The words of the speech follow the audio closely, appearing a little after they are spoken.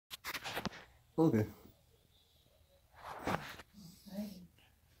Okay. Hey.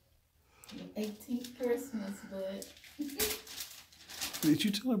 Your 18th Christmas, but. Did you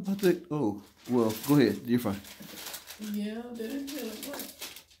tell her about that? Oh, well, go ahead. You're fine. Yeah, didn't tell her what.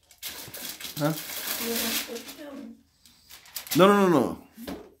 Huh? You weren't supposed to tell her. No.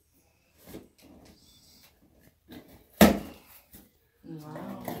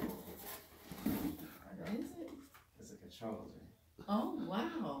 Wow. What is it? It's a controller. Oh,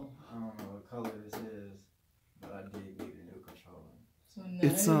 wow. I don't know what color this is, but I did get a new controller. So nice.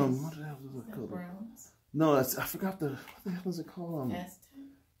 It's what the hell is it called? Browns. No, I forgot what the hell is it called? Aztec.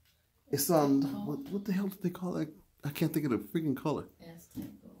 It's what the hell did they call it? I can't think of the freaking color.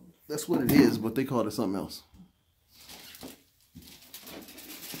 Aztec gold. That's what it is, but they called it something else.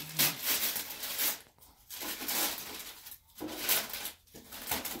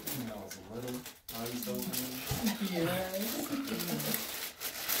 You know, it's a little. Are you so funny? Yes.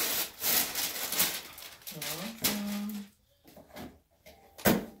 Awesome.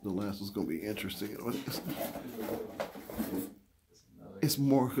 The last one's gonna be interesting. It's It's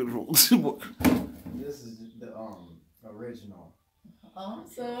more control. It's more. This is the original.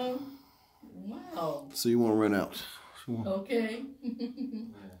 Awesome. Wow. So you won't run out. Okay. Yeah.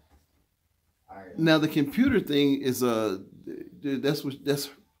 Alright. Now the computer thing is that's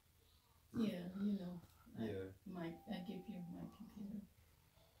Yeah, you know. Yeah. I give you my computer.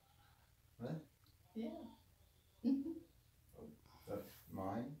 What? Yeah.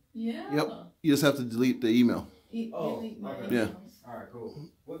 Mine? Yeah. Yep. You just have to delete the email. Oh, Delete my okay. Yeah. emails. Alright, cool.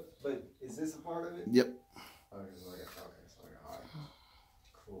 What? But is this a part of it? Yep. Okay, so alright.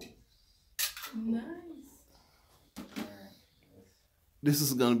 Cool. Nice. Alright. This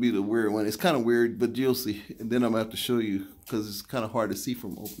is gonna be the weird one. It's kind of weird, but you'll see. And then I'm gonna have to show you because it's kind of hard to see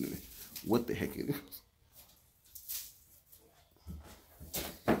from opening it. What the heck it is?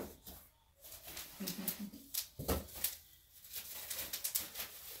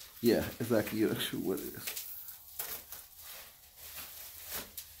 Yeah, exactly. You're not sure what it is.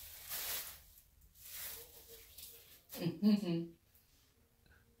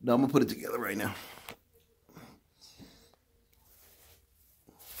 No, I'm gonna put it together right now.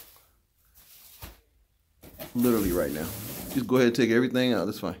 Literally right now. Just go ahead and take everything out.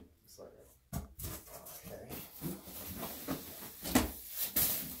 That's fine. It's like okay.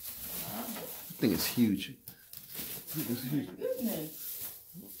 I think it's huge. It's huge. Goodness.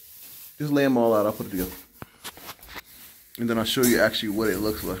 Just lay them all out. I'll put it together. And then I'll show you actually what it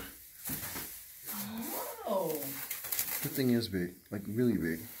looks like. Wow. The thing is big. Like really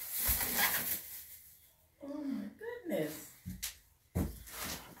big. Oh my goodness.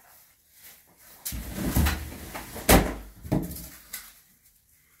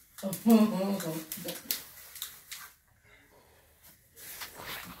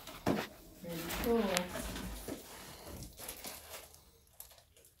 Pretty cool. Nice.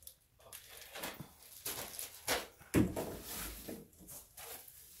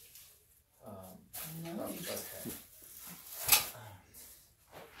 Okay.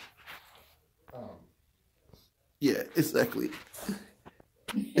 Yeah, exactly.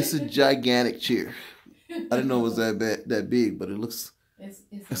 It's a gigantic chair. I didn't know it was that big, but it looks.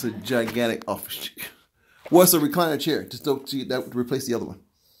 It's a gigantic office chair. Well, it's a recliner chair. Just don't see that would replace the other one.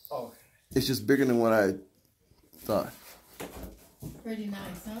 Oh. It's just bigger than what I thought. Pretty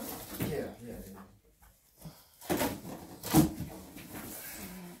nice, huh? Yeah.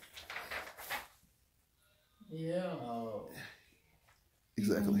 Yeah. Oh.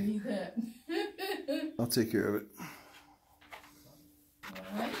 Exactly. You need that. I'll take care of it.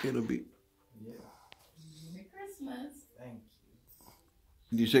 All right. It'll be. Yeah. Merry Christmas. Thank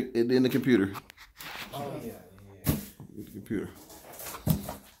you. You check it in the computer. Oh yeah. In the computer.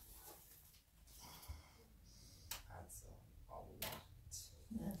 That's a lot.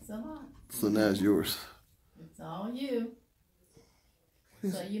 That's a lot. So now it's yours. It's all you.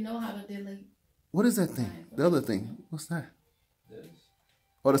 So you know how to delete. What is that thing? The other thing. What's that? This?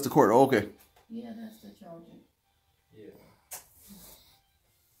 Oh, that's the cord. Oh, okay. Yeah, that's the charger. Yeah.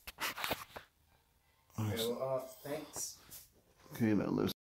 All right. Okay, well, thanks. Okay, now let's.